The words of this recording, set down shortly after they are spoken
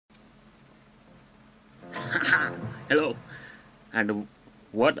Hello, and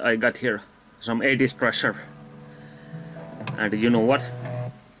what I got here? Some 80s thrasher. And you know what?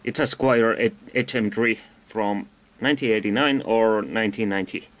 It's a Squier HM3 from 1989 or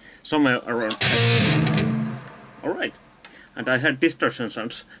 1990. Somewhere around that. Alright. And I had distortion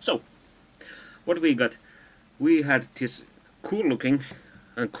sounds. So, what we got? We had this cool looking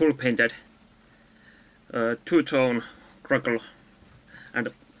and cool painted two-tone crackle,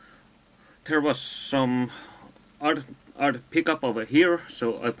 and there was some odd pickup over here,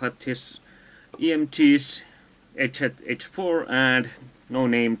 so I put this emg-hz and no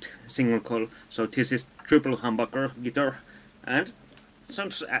named single coil. So this is triple humbucker guitar, and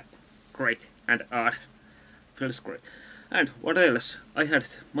sounds great and odd, feels great. And what else? I had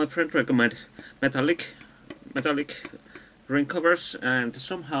my friend recommend metallic ring covers, and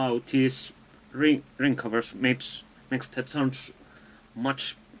somehow these ring covers makes that sounds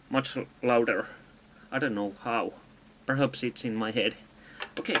much louder. I don't know how. Perhaps it's in my head.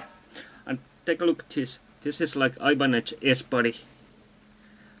 Okay, and take a look at this. This is like Ibanez S body.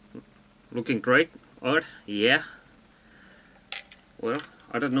 Looking great. Odd, yeah. Well,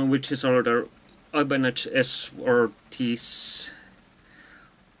 I don't know which is older, Ibanez S or this.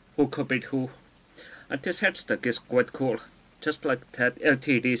 Who copied who? And this headstock is quite cool. Just like that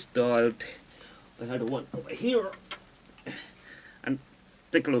LTD styled. I had one over here. And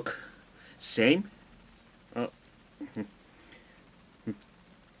take a look. Same.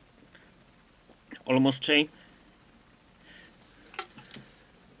 Almost same.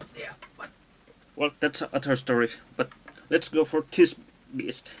 Yeah, but well, that's another story. But let's go for this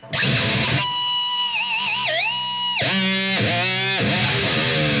beast.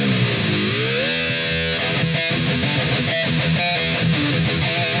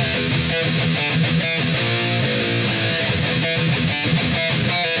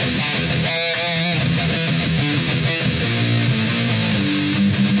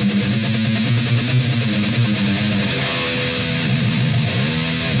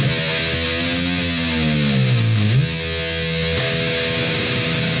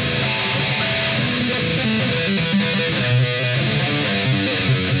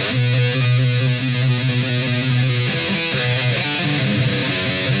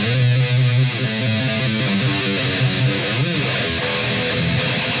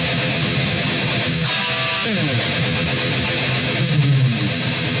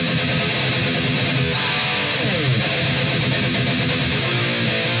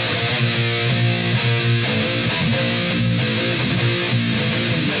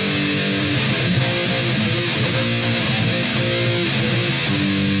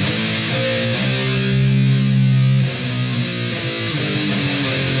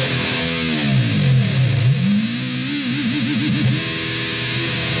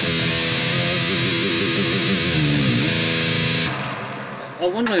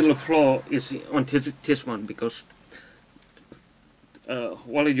 One little flaw is on this one, because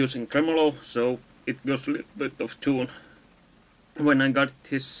while using tremolo, so it goes a little bit of tune. When I got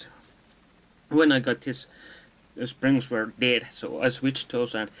this, the springs were dead, so I switched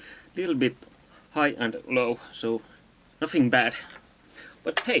those and a little bit high and low, so nothing bad.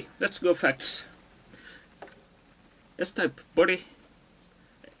 But hey, let's go facts. S-type body,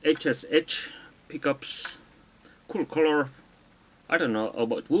 HSH pickups, cool color. I don't know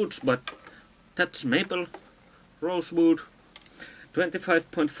about woods, but that's maple, rosewood,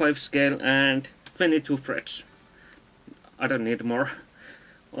 25.5 scale and 22 frets. I don't need more.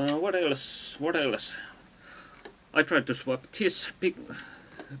 What else? I tried to swap this big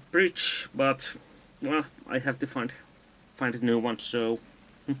bridge, but well, I have to find a new one. So,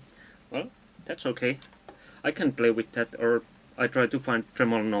 well, that's okay. I can play with that, or I try to find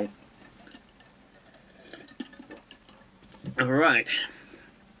tremolo now. Alright.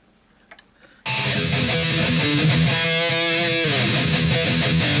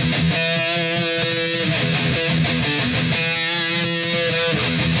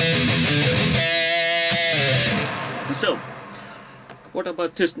 So, what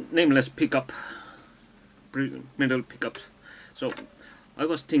about this nameless pickup? Middle pickups. So, I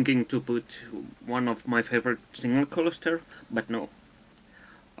was thinking to put one of my favorite single coils there, but no.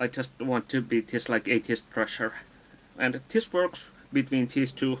 I just want to be this like 80s thrasher. And this works between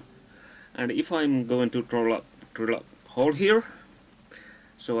these two. And if I'm going to drill a hole here,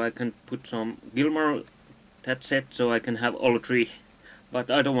 so I can put some Gilmore, that's it, so I can have all three. But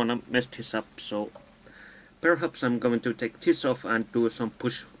I don't want to mess this up, so perhaps I'm going to take this off and do some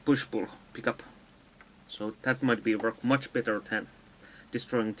push-pull pickup. So that might be work much better than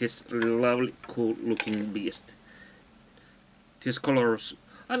destroying this lovely cool looking beast. These colors,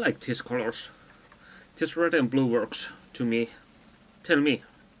 I like these colors. This red and blue works to me. Tell me,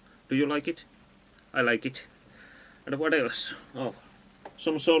 do you like it? I like it. And what else? Oh,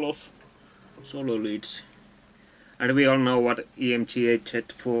 some solo leads. And we all know what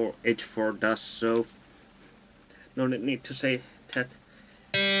emg-hz4 does, so no need to say that.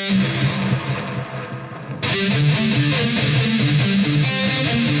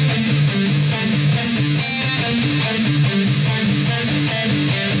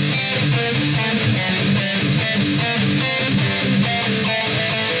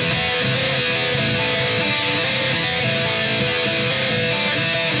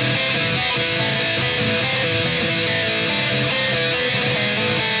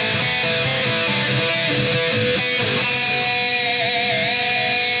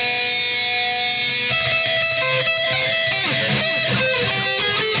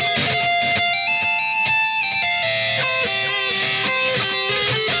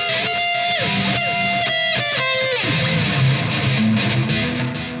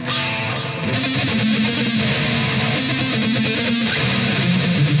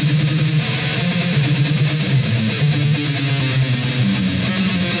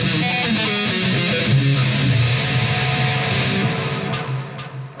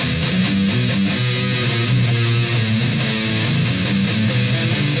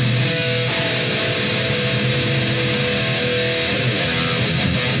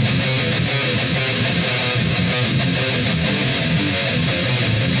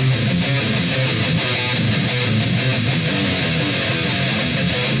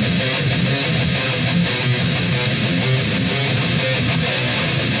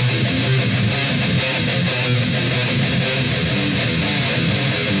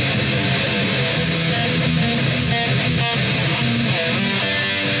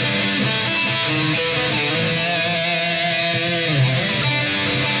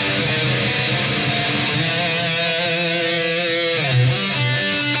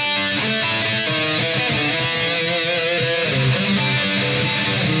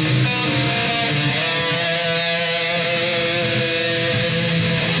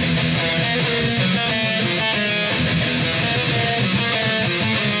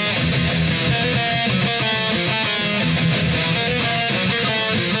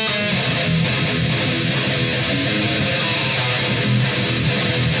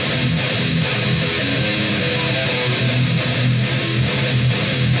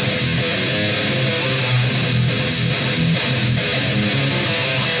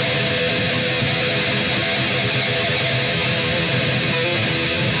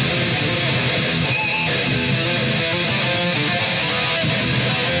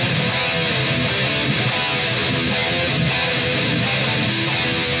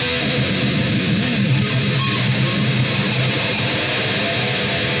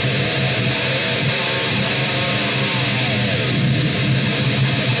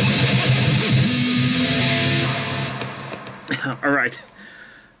 Alright,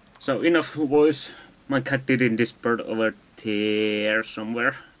 so enough voice. My cat didn't disappear over there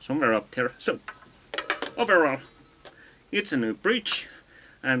somewhere up there. So overall, it's a new bridge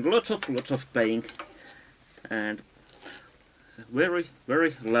and lots of playing and very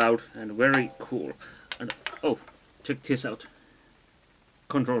loud and very cool. And oh, check this out.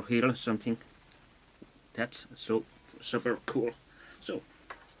 Control heel something. That's so super cool. So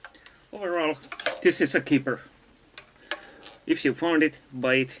overall, this is a keeper. If you found it,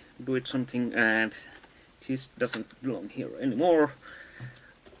 buy it, do it something, and this doesn't belong here anymore.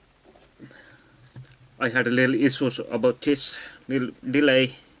 I had a little issues about this, little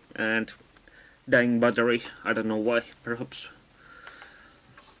delay and dying battery. I don't know why. Perhaps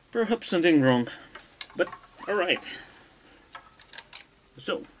something wrong. But alright.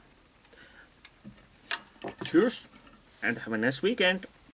 So cheers and have a nice weekend.